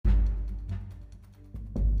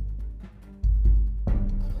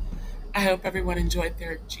I hope everyone enjoyed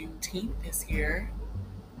their Juneteenth this year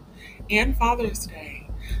and Father's Day.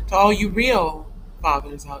 To all you real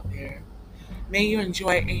fathers out there, may you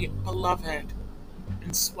enjoy a beloved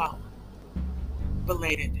and swell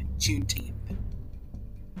belated Juneteenth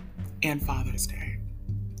and Father's Day.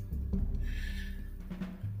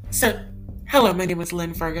 So, hello, my name is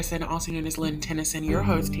Lynn Ferguson, also known as Lynn Tennyson, your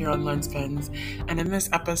host here on Lynn Spins. And in this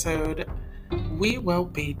episode, we will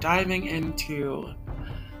be diving into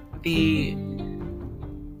the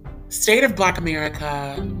state of Black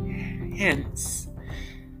America, hence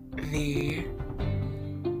the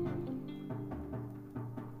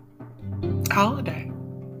holiday.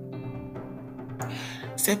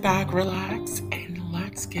 Sit back, relax, and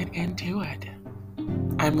let's get into it.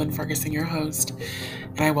 I'm Lynn Ferguson, your host,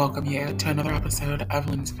 and I welcome you to another episode of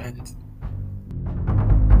Lynn Spins.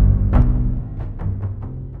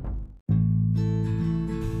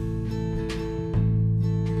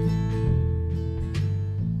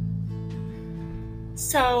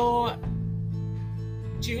 So,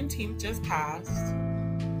 Juneteenth just passed,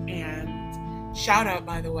 and shout out,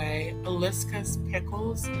 by the way, Aliska's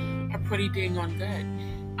Pickles are pretty dang on good.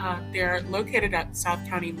 They're located at South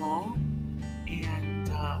County Mall,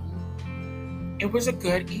 and it was a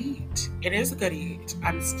good eat. It is a good eat.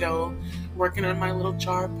 I'm still working on my little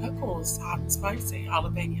jar of pickles, hot and spicy,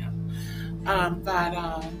 jalapeno.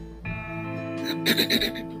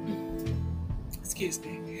 Excuse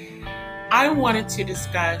me. I wanted to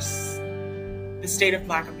discuss the state of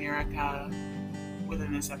Black America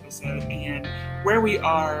within this episode and where we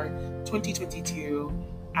are 2022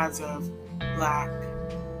 as of Black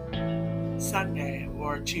Sunday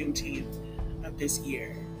or Juneteenth of this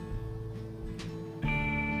year.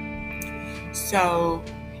 So,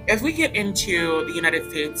 as we get into the United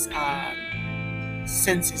States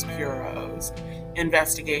Census Bureau's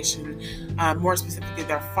investigation, more specifically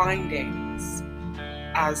their findings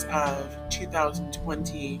as of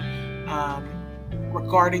 2020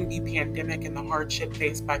 regarding the pandemic and the hardship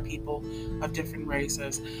faced by people of different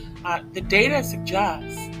races. The data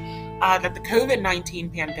suggests that the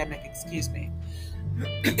COVID-19 pandemic,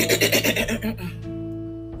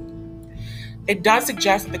 it does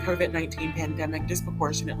suggest that the COVID-19 pandemic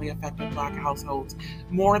disproportionately affected Black households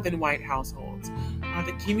more than white households.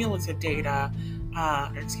 The cumulative data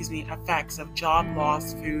effects of job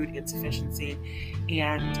loss, food insufficiency,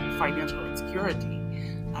 and financial insecurity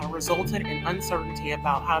resulted in uncertainty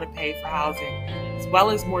about how to pay for housing, as well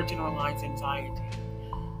as more generalized anxiety.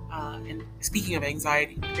 And speaking of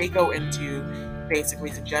anxiety, they go into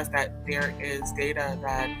basically suggest that there is data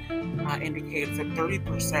that indicates that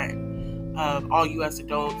 30% of all U.S.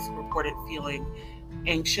 adults reported feeling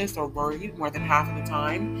anxious or worried more than half of the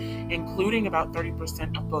time, including about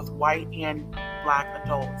 30% of both white and Black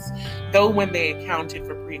adults. Though when they accounted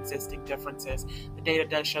for pre-existing differences, the data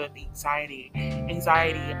does show that the anxiety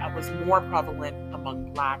was more prevalent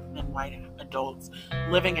among Black than white adults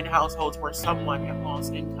living in households where someone had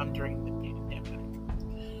lost income during the pandemic.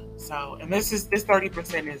 So, and this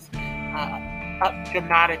 30% is up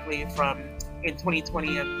dramatically from in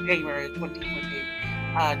 2020 of January 2020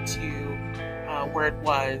 to where it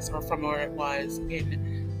was, or from where it was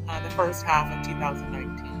in the first half of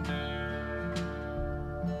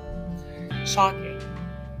 2019. Shocking.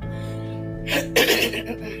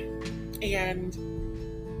 And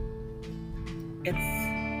it's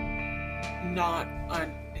not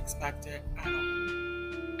unexpected at all.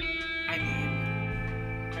 I mean,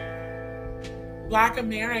 Black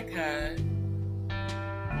America,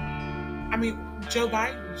 Joe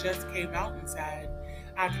Biden just came out and said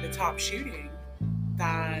after the top shooting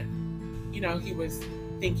that, he was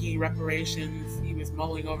thinking reparations, he was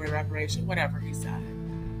mulling over reparations, whatever he said.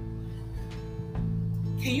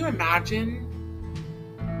 Can you imagine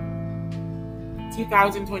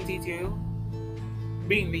 2022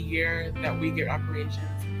 being the year that we get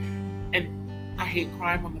reparations and a hate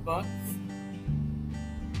crime on the books?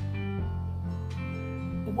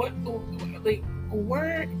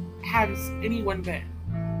 Where has anyone been?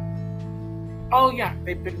 Oh yeah,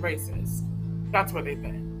 they've been racist. That's where they've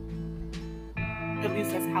been. At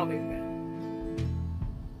least that's how they've been.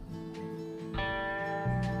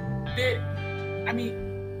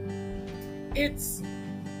 It's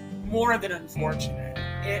more than unfortunate.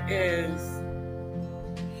 It is,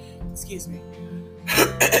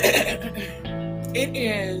 it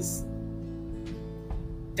is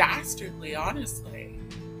dastardly, honestly,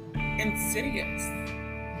 insidious,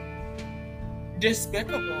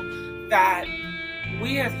 despicable that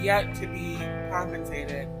we have yet to be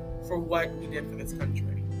compensated for what we did for this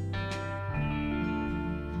country.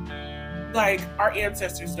 Like, our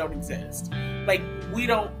ancestors don't exist. Like, we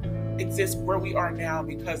don't exist where we are now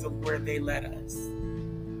because of where they led us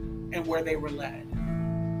and where they were led.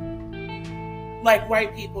 Like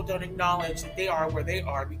white people don't acknowledge that they are where they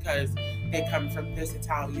are because they come from this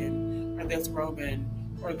Italian or this Roman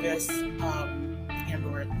or this Roman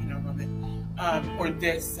or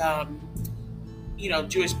this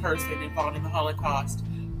Jewish person involved in the Holocaust,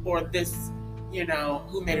 or this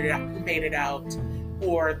who made it out,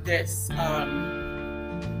 or this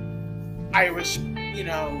Irish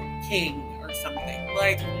king or something.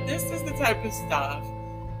 Like, this is the type of stuff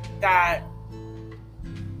that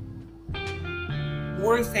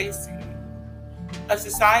we're facing. A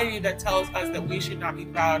society that tells us that we should not be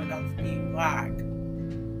proud of being Black,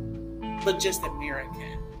 but just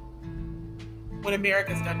American, when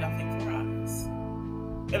America's done nothing for us.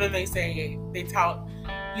 And then they tout,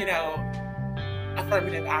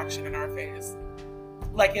 affirmative action in our face,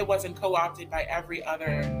 like it wasn't co-opted by every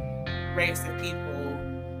other race of people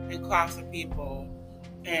and class of people,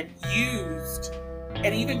 and used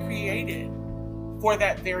and even created for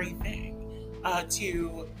that very thing,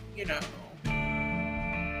 to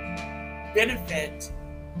benefit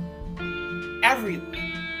everyone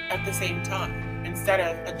at the same time, instead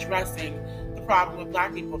of addressing the problem with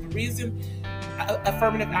Black people. The reason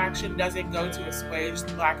affirmative action doesn't go to assuage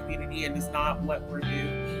the Black community and is not what we're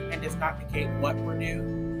due and does not negate what we're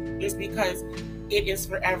due is because it is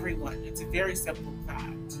for everyone. It's a very simple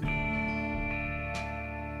fact.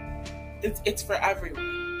 It's for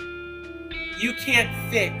everyone. You can't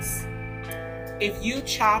fix, if you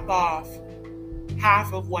chop off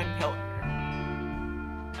half of one pillar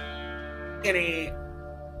in a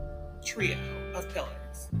trio of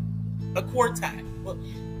pillars, a quartet,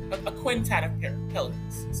 a quintet of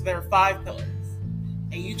pillars. So there are 5 pillars,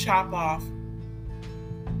 and you chop off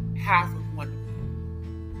half of one of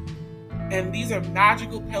them. And these are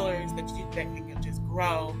magical pillars that can just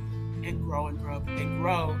grow and grow and grow, but they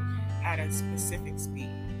grow at a specific speed.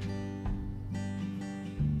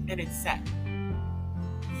 And it's set.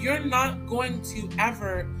 You're not going to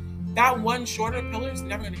ever, that one shorter pillar is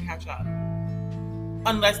never going to catch up.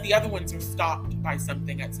 Unless the other ones are stopped by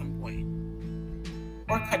something at some point.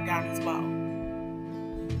 Or cut down as well.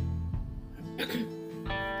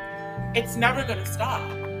 It's never going to stop.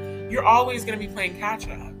 You're always going to be playing catch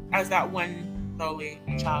up as that one slowly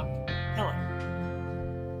chopped pillar.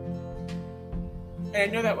 And I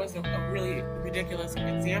know that was a really ridiculous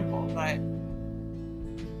example, but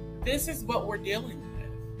this is what we're dealing with.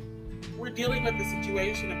 We're dealing with the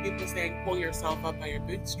situation of people saying, pull yourself up by your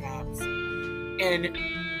bootstraps. And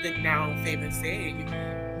the now famous saying,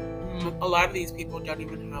 a lot of these people don't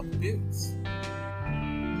even have boots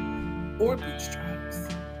or bootstraps.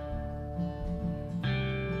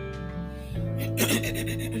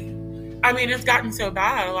 I mean, it's gotten so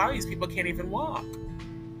bad, a lot of these people can't even walk.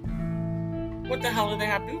 What the hell do they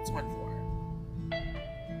have boots on for?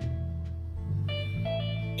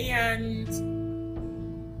 And,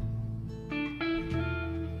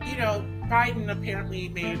 Biden apparently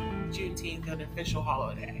made Juneteenth an official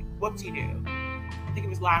holiday. Whoop-de-doo. I think it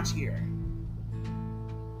was last year.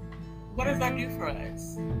 What does that do for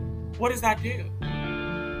us? What does that do?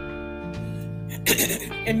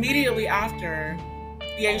 Immediately after,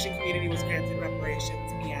 the Asian community was granted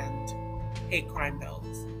reparations and hate crime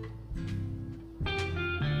bills.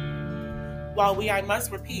 While we, I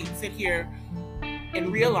must repeat, sit here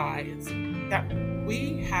and realize that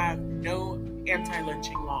we have no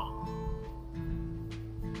anti-lynching law.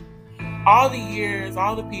 All the years,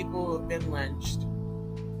 all the people who have been lynched,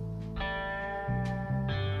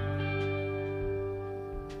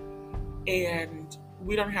 and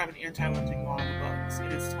we don't have an anti-lynching law in the books,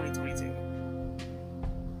 and it's 2022.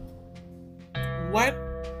 What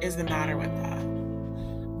is the matter with that?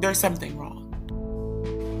 There's something wrong.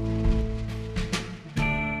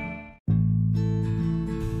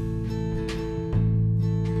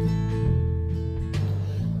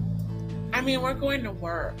 I mean, we're going to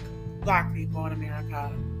work, Black people in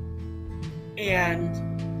America,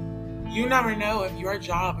 and you never know if your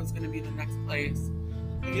job is going to be the next place,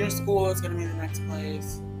 if your school is going to be the next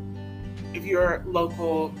place, if your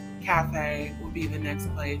local cafe will be the next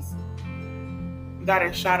place that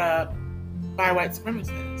is shut up by white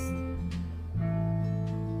supremacists.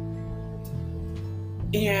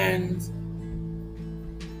 And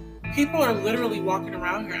people are literally walking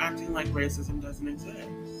around here acting like racism doesn't exist.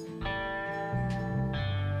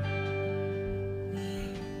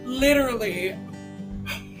 Literally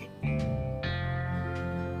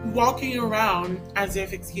walking around as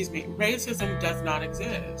if, racism does not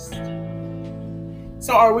exist.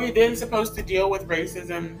 So are we then supposed to deal with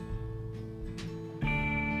racism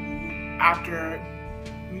after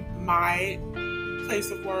my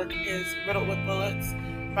place of work is riddled with bullets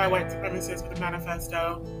by white supremacists with a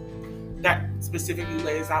manifesto that specifically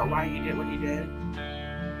lays out why he did what he did.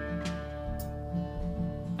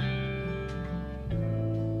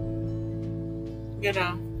 You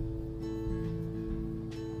know,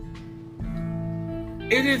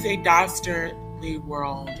 it is a dastardly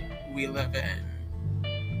world we live in.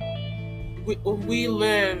 We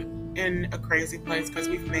live in a crazy place because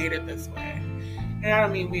we've made it this way. And I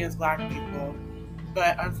don't mean we as Black people,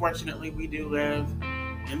 but unfortunately we do live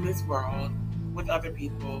in this world with other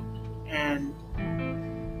people. And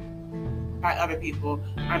by other people,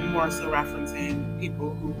 I'm more so referencing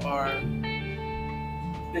people who are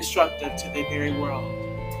destructive to the very world,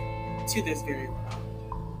 to this very world.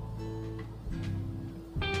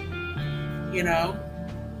 You know?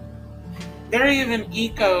 There are even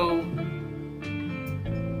eco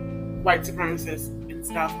white supremacists and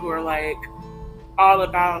stuff who are like all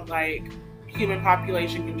about like human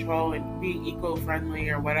population control and being eco-friendly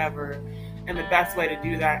or whatever. And the best way to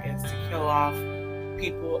do that is to kill off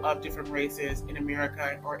people of different races in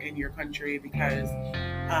America or in your country, because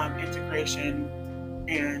integration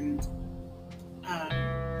and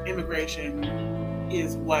immigration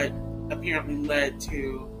is what apparently led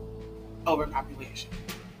to overpopulation.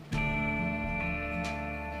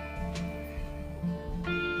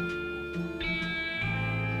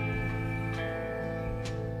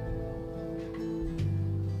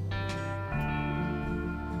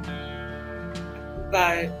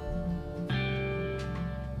 But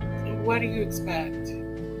what do you expect?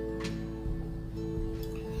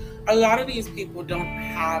 A lot of these people don't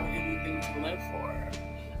have anything to live for,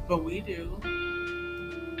 but we do.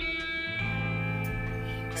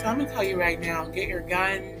 So I'm gonna tell you right now, get your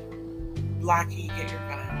gun, Blackie, get your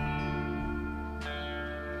gun.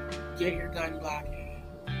 Get your gun, Blackie.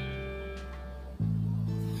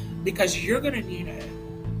 Because you're gonna need it.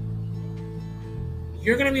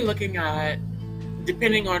 You're gonna be looking at,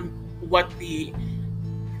 depending on what the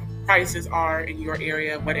prices are in your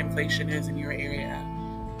area, what inflation is in your area.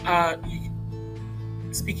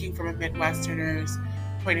 Speaking from a Midwesterner's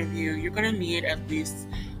point of view, you're going to need at least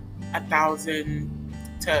 $1,000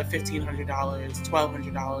 to $1,500,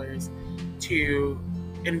 $1,200 to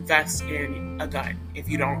invest in a gun if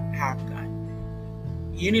you don't have a gun.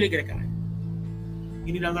 You need to get a gun.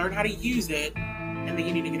 You need to learn how to use it, and then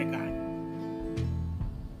you need to get a gun.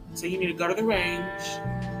 So you need to go to the range,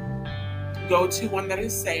 go to one that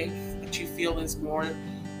is safe, that you feel is more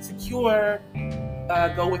secure,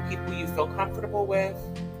 go with people you feel comfortable with,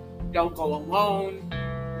 don't go alone.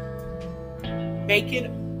 Make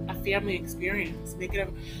it a family experience. Make it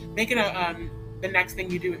the next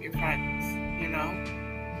thing you do with your friends, you know?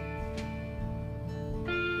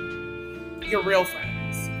 Your real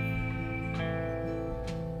friends.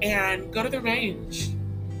 And go to the range.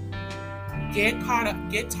 Get taught up,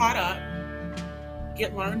 get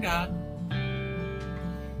learned up,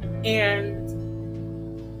 and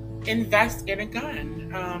invest in a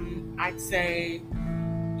gun. I'd say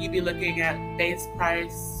you'd be looking at base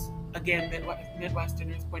price, again,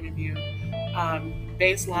 Midwesterner's point of view,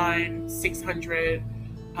 baseline $600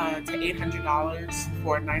 to $800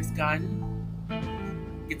 for a nice gun,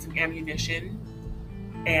 get some ammunition,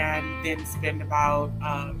 and then spend about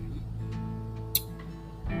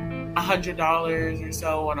 $100 or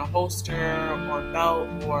so on a holster or belt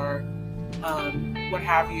or what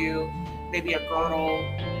have you, maybe a girdle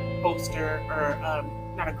holster, or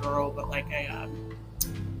not a girdle, but like a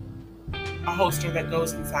holster that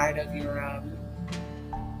goes inside of your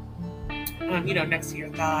next to your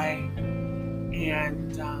thigh,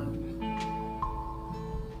 and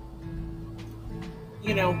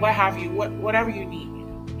what have you, whatever you need.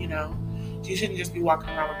 You shouldn't just be walking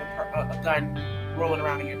around with a gun rolling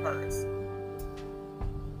around in your purse.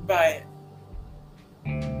 But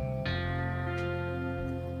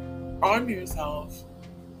arm yourself,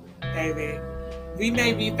 baby. We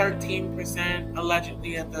may be 13%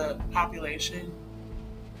 allegedly of the population,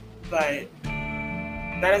 but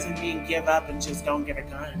that doesn't mean give up and just don't get a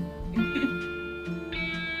gun.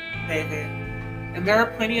 Baby. And there are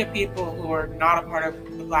plenty of people who are not a part of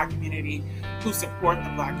the Black community who support the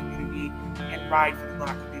Black community and ride for the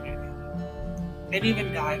Black community and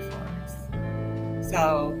even die for us.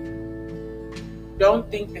 So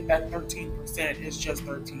don't think that 13% is just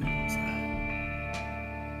 13%.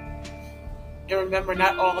 And remember,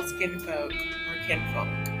 not all skin folk are kinfolk.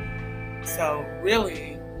 So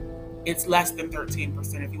really, it's less than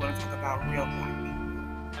 13% if you want to talk about real Black people.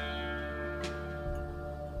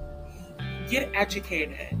 Get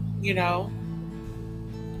educated,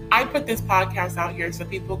 I put this podcast out here so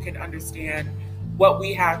people can understand what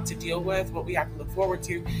we have to deal with, what we have to look forward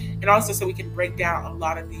to, and also so we can break down a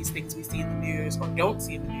lot of these things we see in the news or don't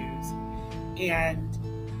see in the news, and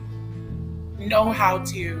know how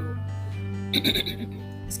to,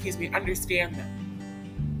 understand them.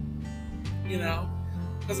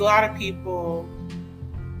 Because a lot of people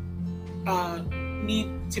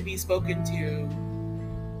need to be spoken to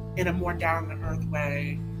in a more down-to-earth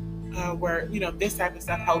way, where this type of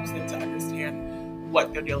stuff helps them to understand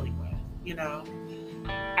what they're dealing with.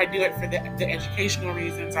 I do it for the educational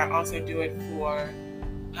reasons. I also do it for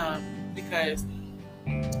because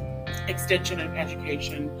extension of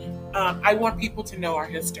education. I want people to know our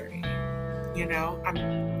history.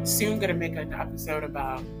 I'm soon going to make an episode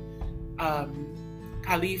about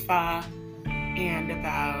Khalifa and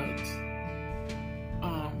about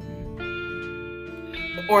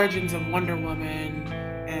the origins of Wonder Woman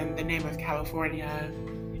and the name of California,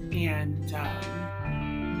 and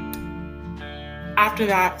after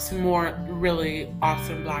that, some more really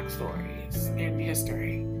awesome Black stories in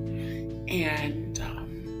history. And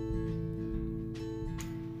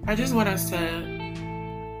I just want us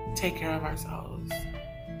to take care of ourselves.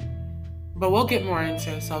 But we'll get more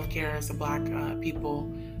into self-care as a Black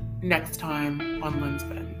people next time on Lens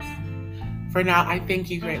Bends. For now, I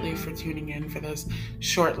thank you greatly for tuning in for this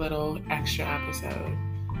short little extra episode.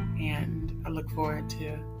 And I look forward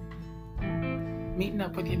to meeting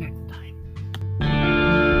up with you next time.